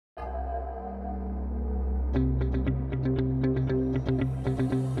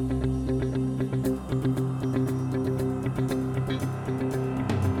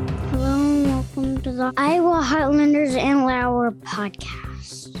Welcome to the Iowa Heartlanders and Lauer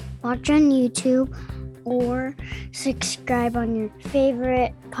podcast. Watch on YouTube or subscribe on your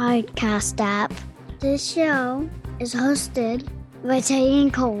favorite podcast app. This show is hosted by Teddy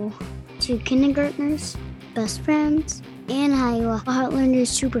and Cole, two kindergartners, best friends, and Iowa Heartlanders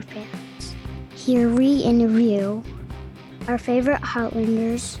superfans. Here we interview our favorite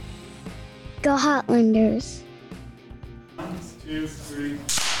Heartlanders. Go Heartlanders! 1, 2, 3.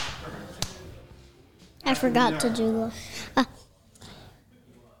 I forgot to do this. I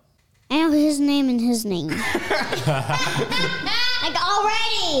know his name and his name. Like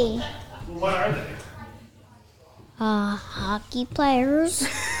already. What are they? Hockey players.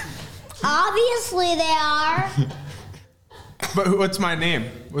 Obviously they are. But what's my name?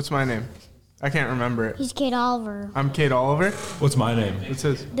 I can't remember it. He's Kate Oliver. I'm Kate Oliver. What's my name? What's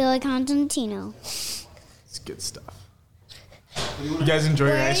his? Billy Constantinou. It's good stuff. You guys enjoy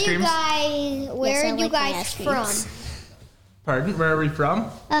your ice creams? Where are you guys from? Pardon? Where are we from?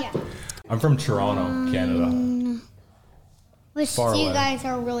 I'm from Toronto, Canada. Far away. You guys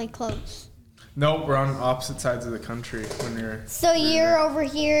are really close. Nope, we're on opposite sides of the country when you're... So you're over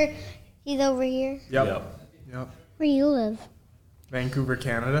here, he's over here? Yep. Where you live? Vancouver,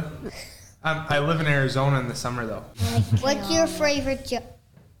 Canada. I live in Arizona in the summer, though. What's your favorite joke?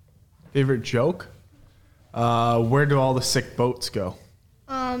 Favorite joke? Where do all the sick boats go?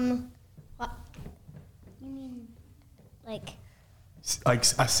 What? You mean like Like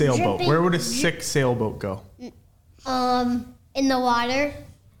a sailboat. Dripping- Where would a sick sailboat go? In the water?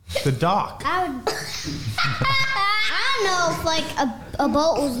 The dock. I don't know if like a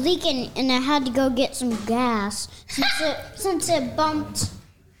boat was leaking and I had to go get some gas since it bumped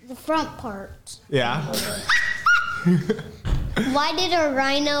the front part. Yeah. Why did a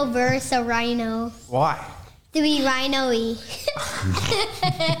rhino verse a rhino? Why? To be rhino-y.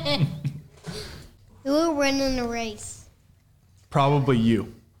 Who will win in a race? Probably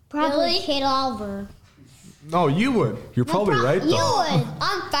you. Probably Really? Kate Oliver. No, you would. You're probably right, You though. would.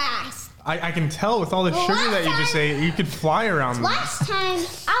 I'm fast. I can tell with all the Well, sugar that you last just time- ate, you could fly around them. Last time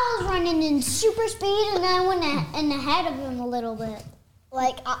I was running in super speed and I went in ahead of him a little bit.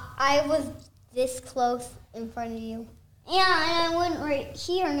 Like, I was this close in front of you. Yeah, and I went right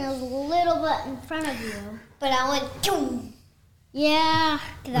here and it was a little bit in front of you. But I went, boom. Yeah.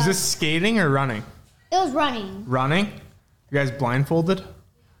 Is this skating or running? It was running. Running? You guys blindfolded?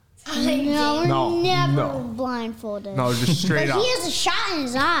 No, we're No, never no. blindfolded. No, just straight But up. he has a shot in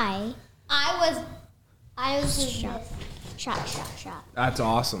his eye. I was just Shot. Shot. That's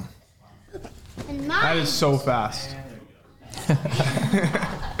awesome. And That mine. is so fast.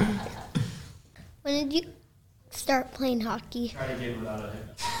 When did you start playing hockey?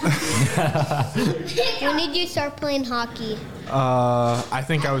 When did you start playing hockey? I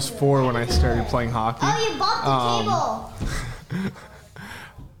think I was 4 when I started playing hockey. Oh, you bought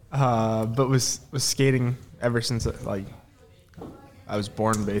the table. But was skating ever since I was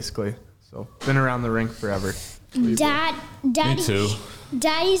born, basically. So been around the rink forever. Daddy, Me too.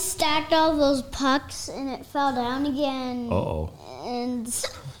 Daddy stacked all those pucks and it fell down again. Uh-oh. And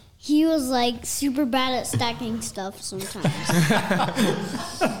he was like super bad at stacking stuff sometimes.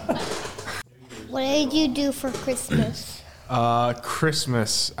 What did you do for Christmas?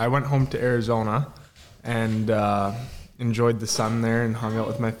 Christmas, I went home to Arizona and enjoyed the sun there and hung out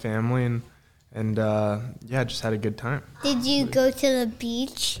with my family and yeah, just had a good time. Did you go to the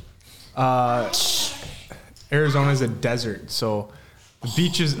beach? Arizona is a desert, so the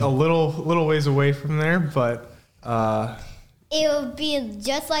beach is a little ways away from there, but It would be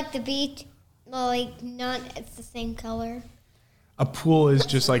just like the beach, like not it's the same color. a pool is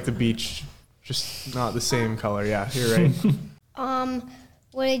just like the beach, just not the same color. Yeah, you're right.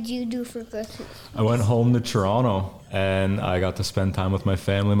 What did you do for Christmas? I went home to Toronto, and I got to spend time with my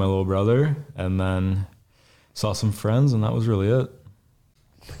family, my little brother, and then saw some friends, and that was really it.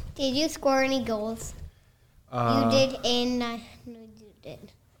 Did you score any goals? You did, and no, you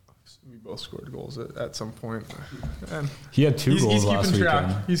did. We both scored goals at some point. And He had 2 goals last keeping track.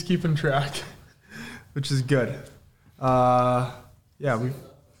 weekend. He's keeping track, which is good. We've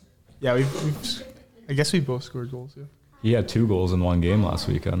I guess we both scored goals. Yeah, He had 2 goals in one game last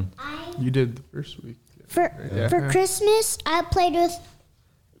weekend. you did the first week. For Christmas, I played with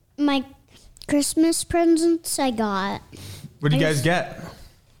my Christmas presents I got. What did you guys get?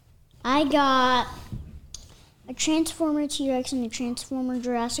 I got a Transformer T-Rex and a Transformer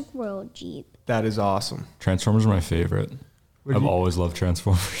Jurassic World Jeep. That is awesome. Transformers are my favorite. What I've did you- always loved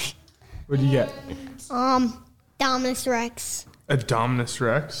Transformers. What do you get? Dominus Rex. A Dominus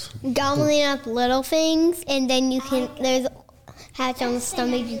Rex? Gobbling up little things, and then you can, there's hatch on the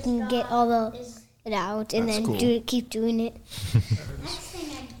stomach, you can get all it out, and That's then cool. keep doing it.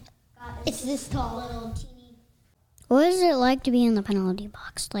 It's this tall. What is it like to be in the penalty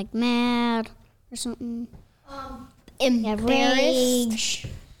box? Like mad or something? Embarrassed.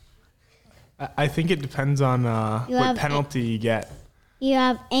 I think it depends on You what have- penalty you get. You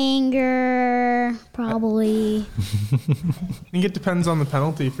have anger, probably. I think it depends on the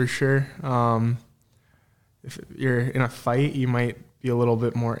penalty for sure. If you're in a fight, you might be a little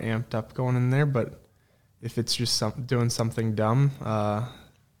bit more amped up going in there, but if it's just doing something dumb,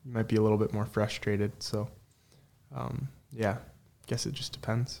 you might be a little bit more frustrated. So, yeah, guess it just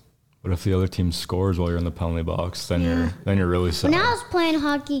depends. But if the other team scores while you're in the penalty box, then you're really sad. When I was playing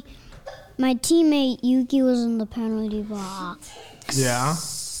hockey, my teammate Yuki was in the penalty box. Yeah.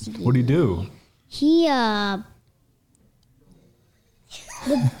 What do you do? He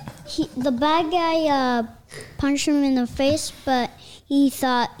the bad guy punched him in the face, but he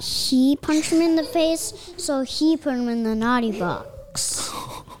thought he punched him in the face, so he put him in the naughty box.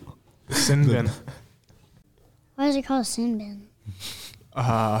 The sin bin. Why is it called a sin bin?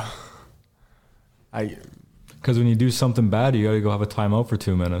 Because when you do something bad, you got to go have a timeout for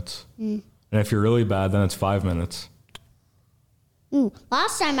 2 minutes. And if you're really bad, then it's 5 minutes. Ooh,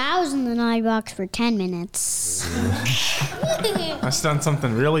 last time I was in the naughty box for 10 minutes. I've done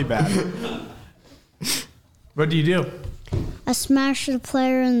something really bad. What do you do? I smashed the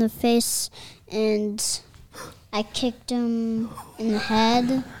player in the face, and I kicked him in the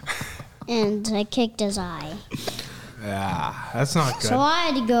head, and I kicked his eye. Yeah, that's not good. So I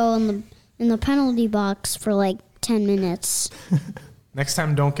had to go in the penalty box for like 10 minutes. Next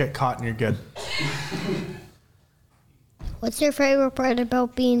time, don't get caught and you're good. What's your favorite part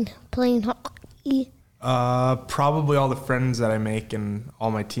about playing hockey? Probably all the friends that I make and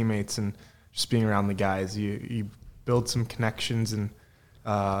all my teammates and just being around the guys. You build some connections and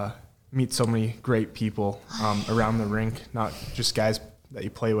meet so many great people around the rink, not just guys that you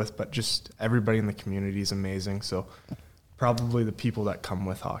play with, but just everybody in the community is amazing. So probably the people that come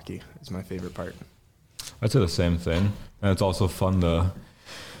with hockey is my favorite part. I'd say the same thing. And it's also fun to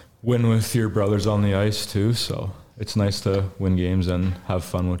win with your brothers on the ice, too. So it's nice to win games and have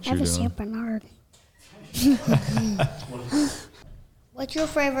fun with what I have you're a doing. St. Bernard. What's your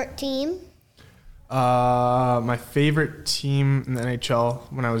favorite team? My favorite team in the NHL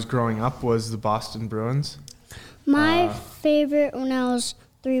when I was growing up was the Boston Bruins. My favorite when I was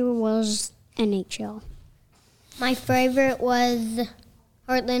 3 was NHL. My favorite was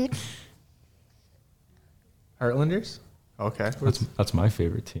Heartland. Heartlanders? Okay. That's my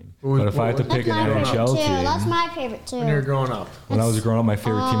favorite team. What- But if I had to what- pick an NHL team, That's my favorite too. When you were growing up. when I was growing up, my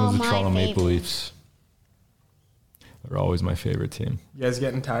favorite team was the my Toronto Maple favorite. Leafs. They're always my favorite team. You guys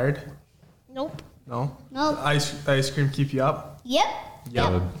getting tired? Nope. No? Nope. Ice cream keep you up? Yep.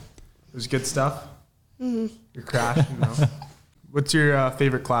 Yeah. It was good stuff? Mm-hmm. You're crashing now. What's your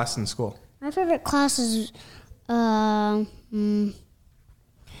favorite class in school? My favorite class is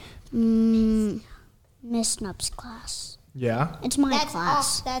Miss Snup's class. Yeah? It's my That's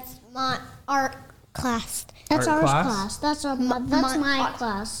class. That's my art class That's Art our class? class. That's my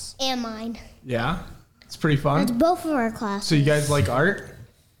class. and mine. Yeah? It's pretty fun? It's both of our classes. So you guys like art?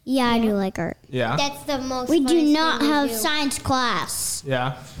 Yeah, I do like art. Yeah? That's the most. We do funnest not thing we have do. science class.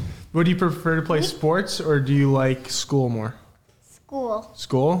 Yeah. Would you prefer to play sports or do you like school more? School.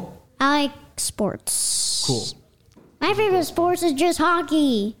 School? I like sports. Cool. My favorite sports is just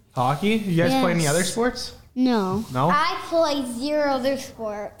hockey. Hockey? You guys play any Yes. other sports? No. No? I play 0 other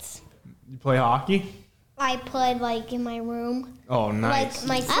sports. You play hockey? I played like in my room. Oh, nice. Like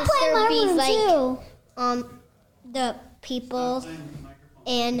my I sister play in my beats room like too. the people,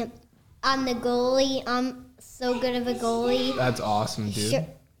 and I'm the goalie. I'm so good of a goalie. That's awesome, dude. Sure.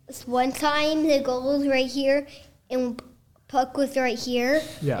 One time the goal was right here and puck was right here,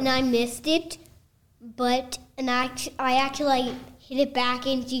 Yeah. and I missed it, but I actually like, hit it back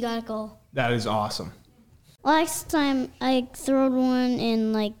and she got a goal. That is awesome. Last time I threw one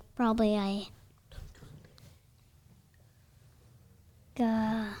and like probably I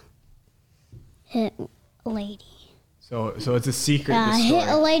hit a lady. So it's a secret. I this hit a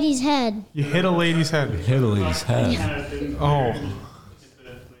story. lady's head. You hit a lady's head. Hit a lady's head. Oh,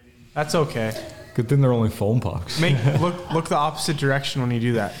 that's okay. Good thing they're only foam pucks. Look the opposite direction when you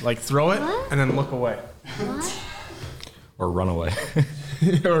do that. Like throw it and then look away, Or run away.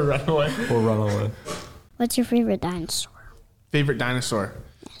 or run away. Or run away. What's your favorite dinosaur? Favorite dinosaur?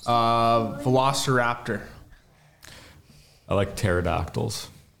 Velociraptor. I like pterodactyls.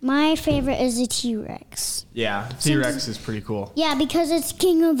 My favorite is the T-Rex. Yeah, T-Rex is pretty cool. Yeah, because it's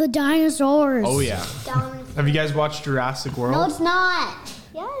king of the dinosaurs. Oh yeah. Have you guys watched Jurassic World? No, it's not.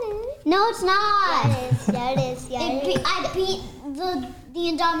 Yeah, it is. No, it's not. Yeah, it is. Yeah, it is. Yeah, it is. I beat the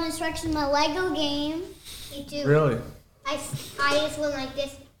Indominus Rex in the Lego game. Me too. Really? I just went like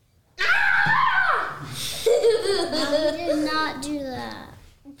this. I did not do that.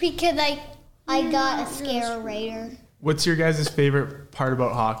 Because I got a scare-rator. What's your guys' favorite part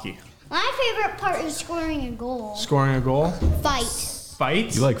about hockey? My favorite part is scoring a goal. Scoring a goal? Fight.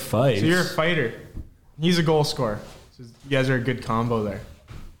 Fights? You like fights? So you're a fighter. He's a goal scorer. So you guys are a good combo there.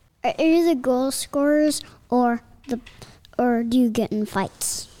 Are you the goal scorers or do you get in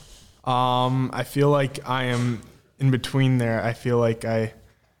fights? I feel like I am in between there. I feel like I'm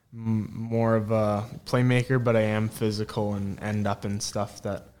more of a playmaker, but I am physical and end up in stuff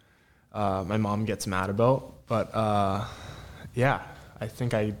that my mom gets mad about. But yeah, I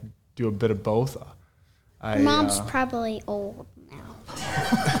think I do a bit of both. Mom's probably old now.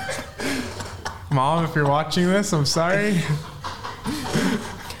 Mom, if you're watching this, I'm sorry.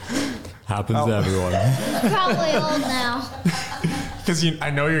 Happens to everyone. Probably old now. Because I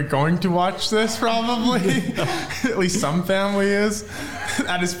know you're going to watch this probably. At least some family is.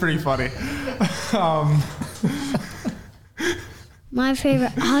 That is pretty funny. My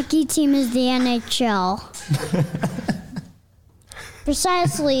favorite hockey team is the NHL.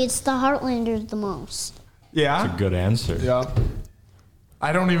 Precisely, it's the Heartlanders the most. Yeah? Good answer. Yeah.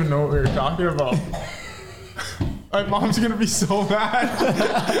 I don't even know what we were talking about. My mom's going to be so mad.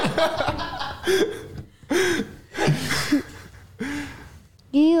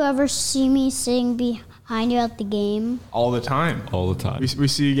 Do you ever see me sitting behind you at the game? All the time. All the time. We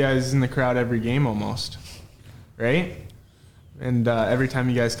see you guys in the crowd every game almost. Right? And every time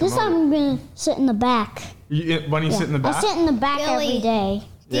you guys come This time out. I'm going to sit in the back. When you sit in the I back? sit in the back Billy. every day.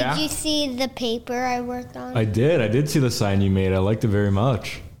 Did Yeah? you see the paper I worked on? I did see the sign you made. I liked it very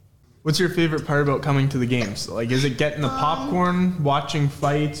much. What's your favorite part about coming to the games? Like, is it getting the popcorn, watching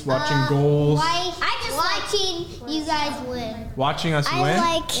fights, watching goals, Watching you guys win. watching us I win?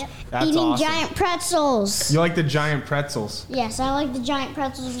 like That's eating awesome. giant pretzels. You like the giant pretzels. Yes, I like the giant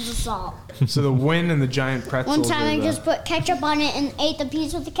pretzels with the salt. So the win and the giant pretzels. One time are I the- just put ketchup on it and ate the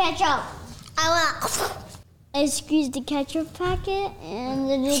piece with the ketchup. I squeezed the ketchup packet and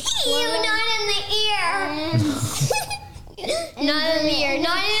then it exploded. Not in the ear. Not in the ear.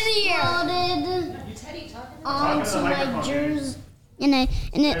 Not in the ear. Exploded onto my jersey, and it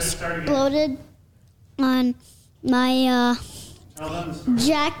exploded on my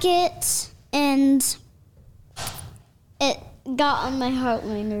jacket, and it got on my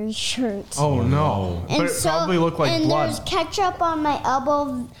Heartlanders shirt. Oh no! And But it probably looked like and blood. there's ketchup on my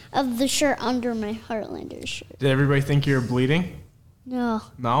elbow of the shirt under my Heartlanders shirt. Did everybody think you were bleeding? No.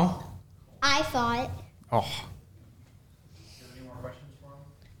 No. I thought. Oh.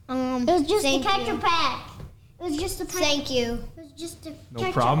 It was just a Thank ketchup you. pack. It was just a pack. Thank you. It was just a No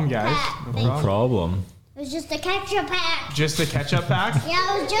ketchup problem, guys. pack. No No problem. problem. It was just a ketchup pack. Just a ketchup pack?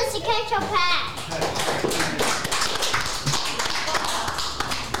 Yeah, it was just a ketchup pack.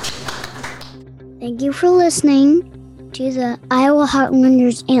 Thank you for listening to the Iowa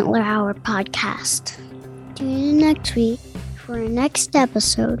Heartlanders Antler Hour podcast. Tune in next week for our next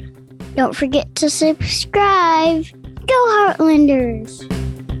episode. Don't forget to subscribe. Go Heartlanders!